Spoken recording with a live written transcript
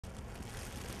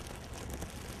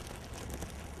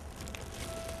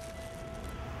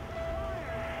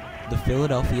the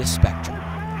Philadelphia Spectrum.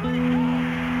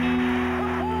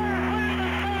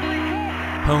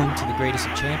 Home to the greatest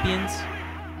of champions,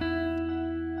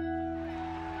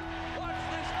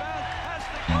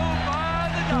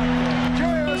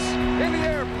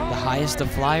 the highest of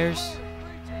flyers,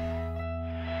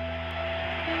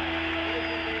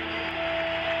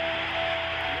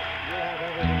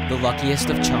 the luckiest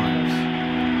of charms.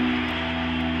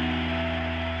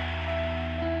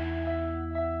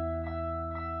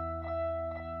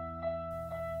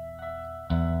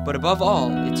 But above all,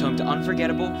 it's home to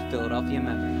unforgettable Philadelphia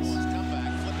memories.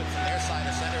 Comeback, flipping from their side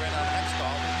to center in on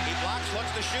Hextall. He blocks,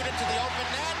 looks to shoot it to the open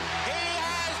net. He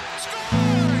has scored!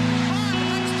 Bob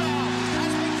Hextall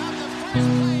has become the first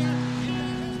player.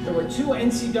 There were two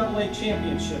NCAA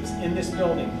championships in this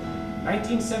building,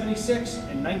 1976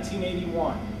 and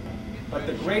 1981. But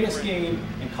the greatest game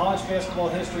in college basketball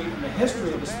history in the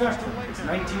history of the Spectrum is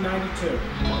 1992,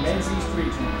 Men's East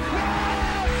Regional.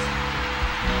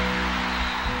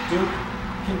 Duke,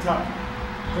 Kentucky.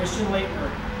 Christian Laettner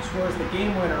scores the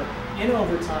game winner in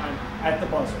overtime at the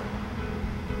buzzer.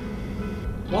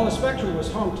 While the Spectrum was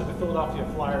home to the Philadelphia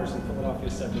Flyers and Philadelphia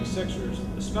 76ers,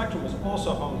 the Spectrum was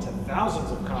also home to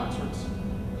thousands of concerts,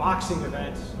 boxing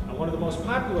events, and one of the most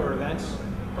popular events,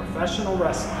 professional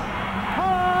wrestling.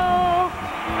 Hulk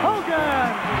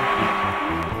Hogan!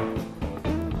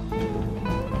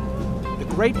 The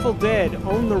Grateful Dead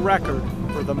own the record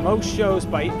for the most shows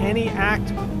by any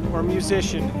act or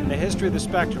musician in the history of the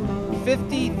Spectrum,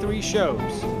 53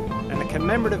 shows, and the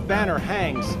commemorative banner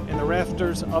hangs in the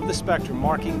rafters of the Spectrum,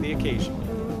 marking the occasion.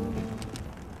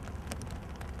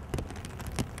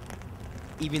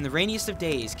 Even the rainiest of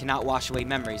days cannot wash away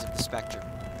memories of the Spectrum.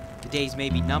 The days may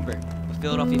be numbered, but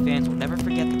Philadelphia fans will never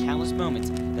forget the countless moments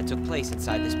that took place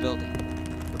inside this building.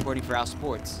 Reporting for Our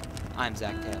Sports, I'm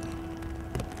Zac Taylor.